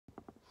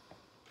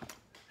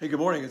Hey, good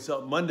morning. It's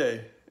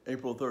Monday,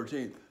 April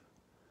 13th.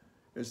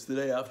 It's the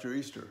day after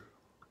Easter.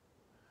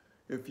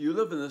 If you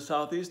live in the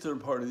southeastern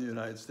part of the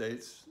United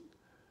States,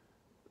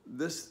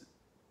 this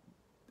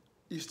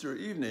Easter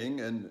evening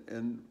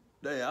and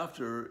day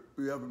after,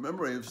 we have a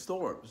memory of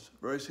storms,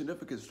 very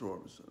significant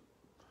storms.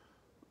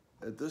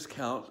 At this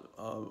count,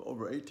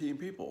 over 18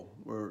 people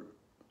were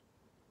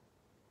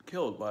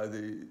killed by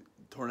the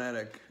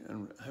tornadic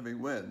and heavy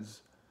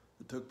winds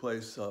that took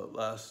place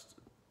last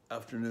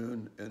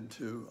afternoon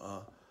into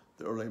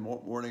the early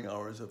morning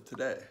hours of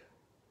today.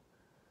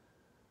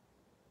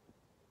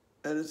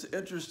 And it's an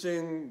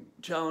interesting,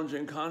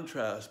 challenging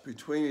contrast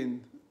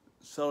between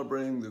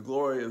celebrating the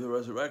glory of the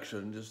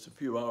resurrection just a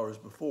few hours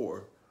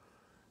before,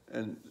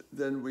 and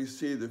then we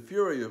see the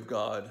fury of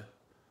God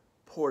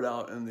poured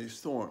out in these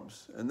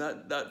storms. And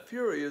that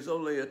fury is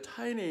only a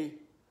tiny,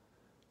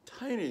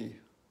 tiny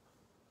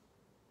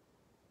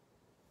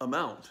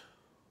amount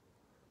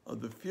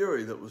of the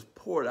fury that was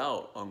poured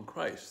out on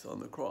Christ on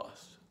the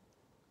cross.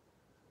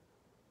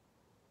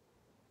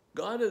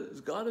 God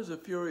is a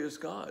furious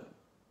God.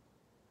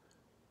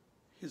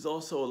 He's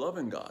also a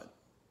loving God.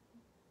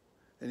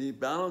 And he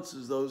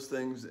balances those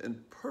things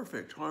in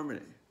perfect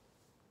harmony.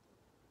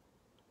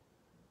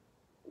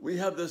 We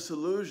have this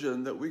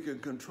illusion that we can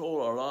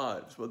control our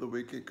lives, whether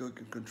we can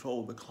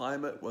control the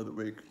climate, whether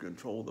we can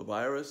control the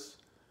virus.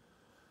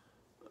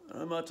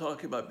 I'm not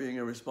talking about being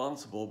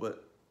irresponsible,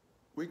 but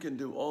we can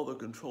do all the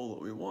control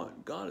that we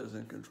want. God is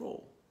in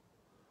control.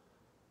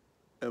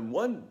 And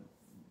one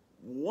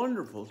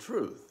wonderful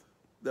truth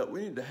that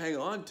we need to hang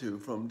on to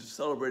from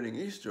celebrating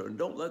Easter, and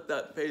don't let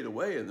that fade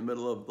away in the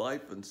middle of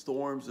life and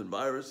storms and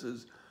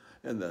viruses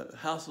and the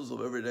hassles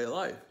of everyday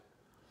life.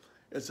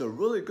 It's a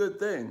really good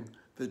thing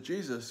that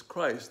Jesus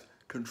Christ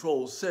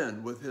controls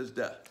sin with his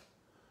death,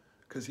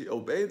 because he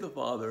obeyed the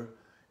Father,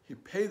 he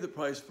paid the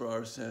price for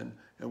our sin,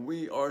 and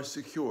we are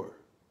secure.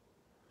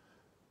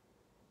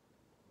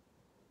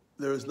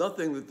 There is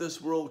nothing that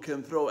this world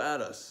can throw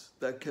at us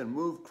that can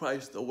move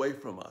Christ away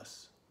from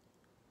us.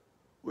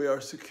 We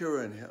are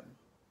secure in him.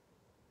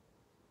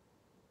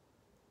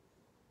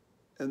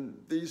 And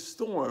these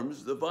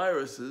storms, the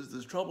viruses,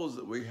 the troubles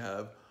that we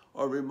have,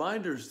 are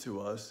reminders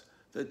to us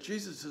that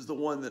Jesus is the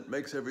one that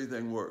makes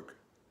everything work.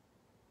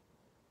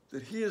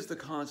 That he is the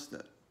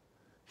constant.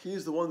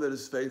 He's the one that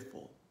is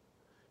faithful.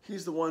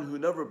 He's the one who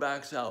never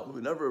backs out,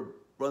 who never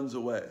runs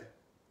away.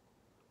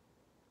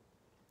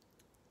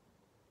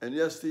 And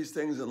yes, these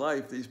things in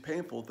life, these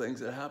painful things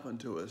that happen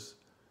to us,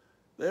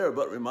 they are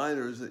but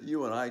reminders that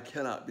you and I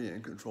cannot be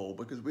in control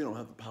because we don't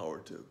have the power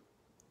to.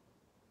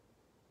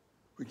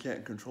 We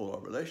can't control our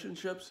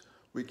relationships.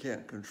 We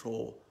can't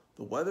control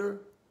the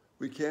weather.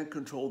 We can't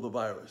control the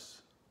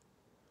virus.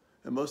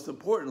 And most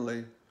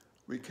importantly,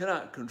 we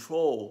cannot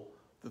control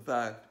the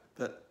fact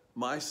that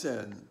my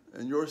sin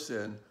and your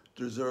sin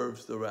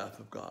deserves the wrath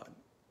of God.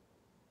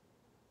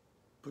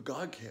 But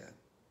God can.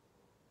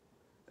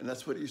 And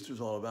that's what Easter's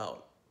all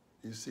about.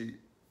 You see,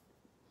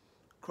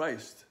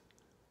 Christ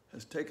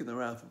has taken the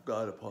wrath of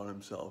God upon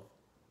himself.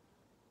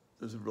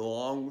 There's a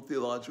long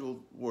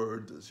theological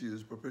word that's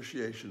used,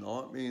 propitiation.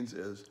 All it means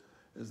is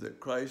that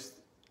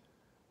Christ,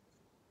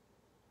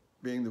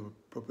 being the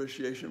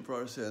propitiation for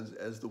our sins,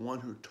 as the one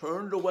who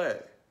turned away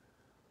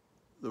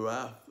the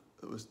wrath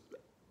that was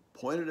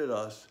pointed at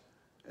us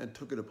and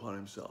took it upon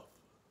himself.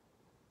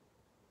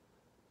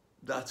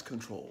 That's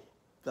control.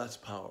 That's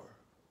power.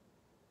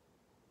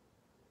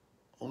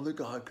 Only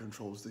God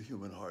controls the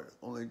human heart.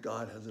 Only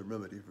God has a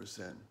remedy for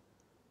sin.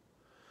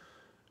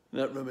 And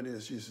that remedy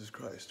is Jesus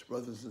Christ.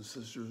 Brothers and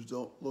sisters,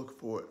 don't look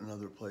for it in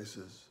other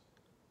places.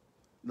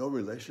 No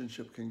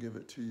relationship can give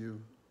it to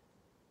you.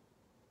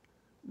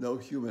 No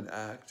human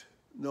act,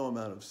 no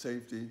amount of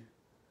safety,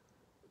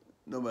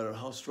 no matter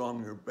how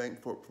strong your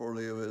bank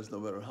portfolio is, no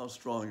matter how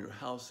strong your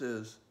house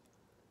is,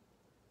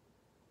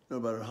 no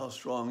matter how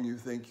strong you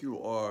think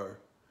you are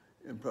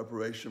in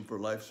preparation for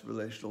life's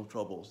relational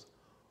troubles,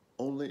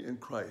 only in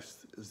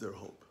Christ is there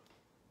hope.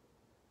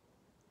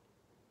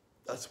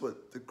 That's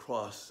what the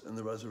cross and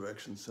the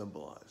resurrection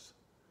symbolize.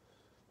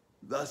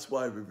 That's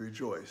why we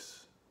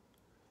rejoice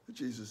that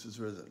Jesus is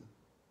risen,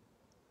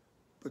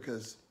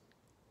 because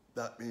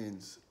that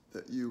means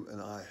that you and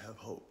I have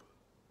hope.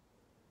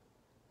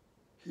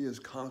 He has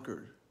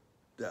conquered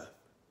death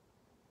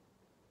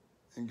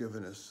and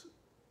given us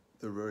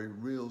the very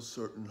real,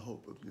 certain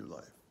hope of new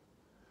life.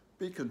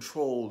 Be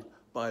controlled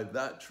by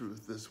that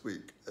truth this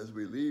week as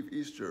we leave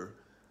Easter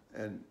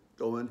and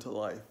go into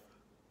life,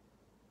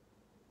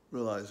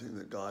 realizing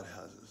that God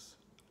has us,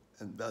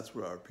 and that's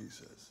where our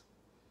peace is.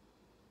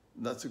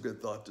 And that's a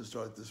good thought to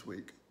start this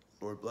week.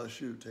 Lord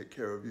bless you, take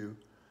care of you,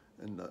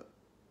 and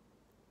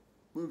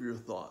move your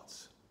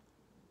thoughts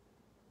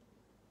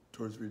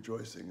towards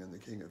rejoicing in the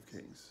King of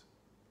Kings.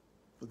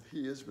 For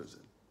he is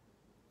risen.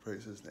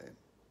 Praise his name.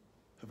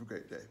 Have a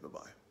great day.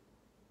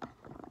 Bye-bye.